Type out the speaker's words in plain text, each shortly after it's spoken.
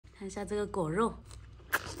看一下这个果肉。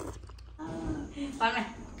完没？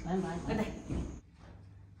完。对。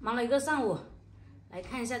忙了一个上午，来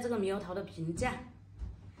看一下这个猕猴桃的评价。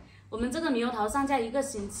我们这个猕猴桃上架1个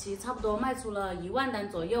星期，差不多卖出了1万单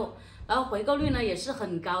左右，然后回购率呢也是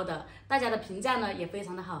很高的，大家的评价呢也非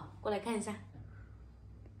常的好。过来看一下，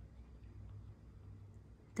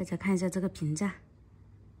大家看一下这个评价，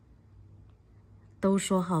都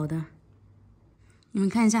说好的。你们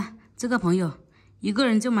看一下，这个朋友一个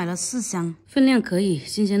人就买了4箱，分量可以，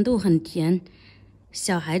新鲜度很甜，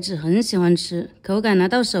小孩子很喜欢吃，口感拿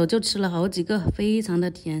到手就吃了好几个，非常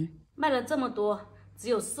的甜。卖了这么多，只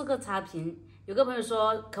有4个差评。有个朋友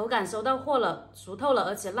说口感收到货了，熟透了，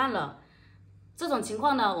而且烂了。这种情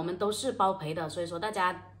况呢，我们都是包赔的，所以说大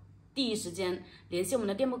家第一时间联系我们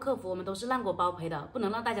的店铺客服，我们都是烂果包赔的，不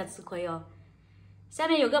能让大家吃亏哦。下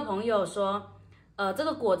面有个朋友说，这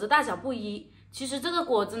个果子大小不一。其实这个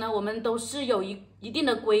果子呢，我们都是有一定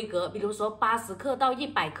的规格，比如说80克到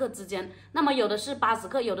100克之间。那么有的是80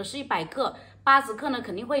克，有的是100克。80克呢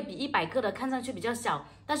肯定会比100克的看上去比较小，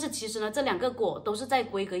但是其实呢这2个果都是在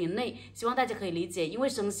规格以内，希望大家可以理解，因为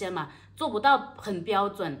生鲜嘛，做不到很标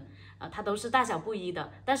准，它都是大小不一的，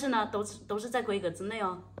但是呢都是在规格之内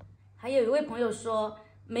哦。还有一位朋友说，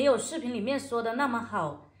没有视频里面说的那么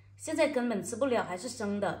好，现在根本吃不了，还是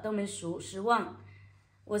生的，都没熟，失望。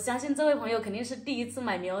我相信这位朋友肯定是第一次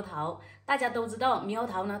买猕猴桃。大家都知道，猕猴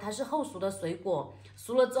桃呢，它是后熟的水果，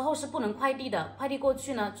熟了之后是不能快递的，快递过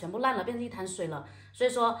去呢，全部烂了，变成一滩水了。所以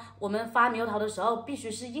说，我们发猕猴桃的时候，必须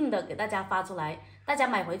是硬的给大家发出来。大家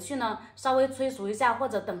买回去呢，稍微催熟一下，或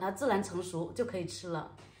者等它自然成熟就可以吃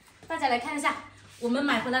了。大家来看一下，我们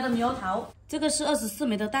买回来的猕猴桃，这个是24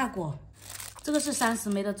枚的大果，这个是30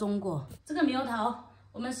枚的中果。这个猕猴桃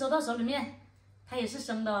我们收到手里面，它也是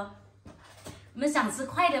生的哦。我们想吃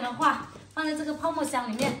快点的话，放在这个泡沫箱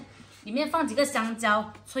里面，里面放几个香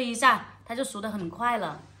蕉，吹一下，它就熟得很快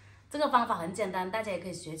了。这个方法很简单，大家也可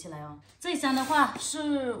以学起来哦。这一箱的话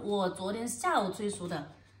是我昨天下午催熟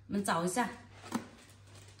的，我们找一下，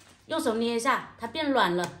用手捏一下，它变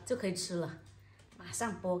软了就可以吃了。马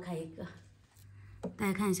上剥开一个，大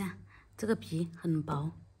家看一下，这个皮很薄，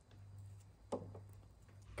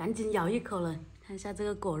赶紧咬一口了。看一下这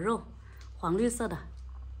个果肉，黄绿色的。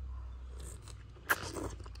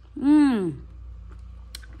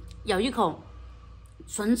咬一口，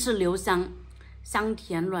唇齿留香，香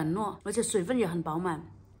甜软糯，而且水分也很饱满。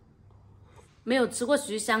没有吃过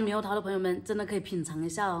徐香猕猴桃的朋友们，真的可以品尝一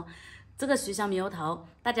下哦。这个徐香猕猴桃，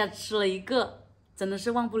大家吃了1个，真的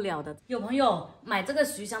是忘不了的。有朋友买这个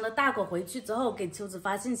徐香的大果回去之后，给秋子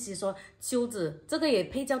发信息说：“秋子，这个也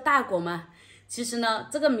配叫大果吗？”其实呢，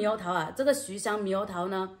这个猕猴桃啊，这个徐香猕猴桃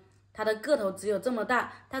呢，它的个头只有这么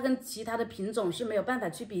大，它跟其他的品种是没有办法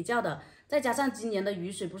去比较的。再加上今年的雨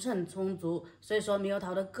水不是很充足，所以说猕猴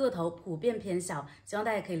桃的个头普遍偏小，希望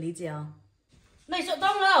大家可以理解哦。那熟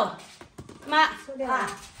凍了，媽，熟了啦，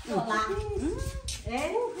熟啦，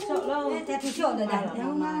熟了，再不熟的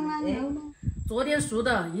昨天熟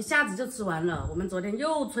的，一下子就吃完了。我们昨天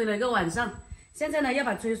又催了1个晚上，现在呢要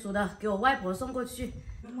把催熟的给我外婆送过去。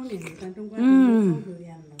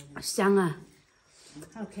香啊，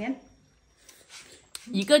好甜，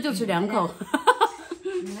一个就吃2口。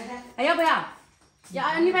还要不要？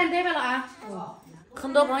要，你把你带ไป了啊。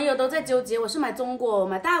很多朋友都在纠结，我是买中果、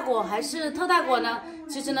买大果还是特大果呢？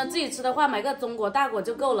其实呢，自己吃的话，买个中果、大果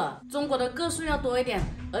就够了。中果的个数要多一点，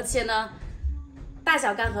而且呢，大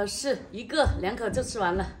小刚合适，1个2口就吃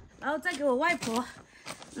完了。然后再给我外婆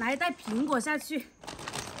拿一袋苹果下去，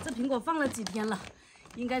这苹果放了几天了，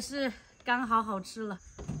应该是刚好好吃了。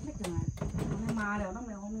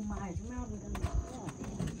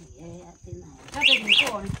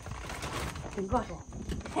蘋果，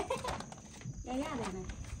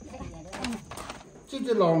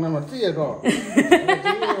这狼呢嘛，这个，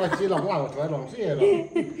这狼拉我出来狼这个。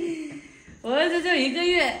我儿子就1个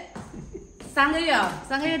月，3个月啊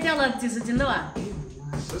，3个月掉了几十斤了吧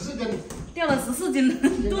？14斤，掉了14斤，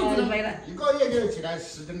肚子都没了。1个月就起来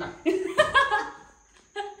10斤了。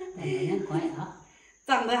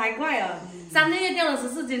长得还快啊！3个月掉了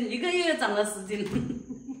14斤，1个月又长了10斤。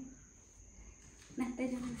来，带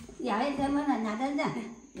上来。咬一根嘛，拿到这，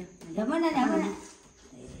怎么了？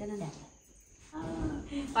在那里。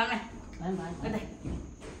完没？完，对。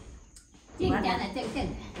正正。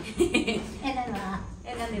哎，那了，哎，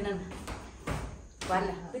那。完了，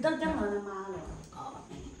回到江了妈了。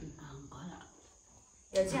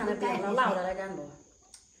有这样的盖，老老的那张罗。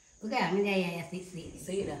不盖，人家也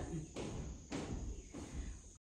死了。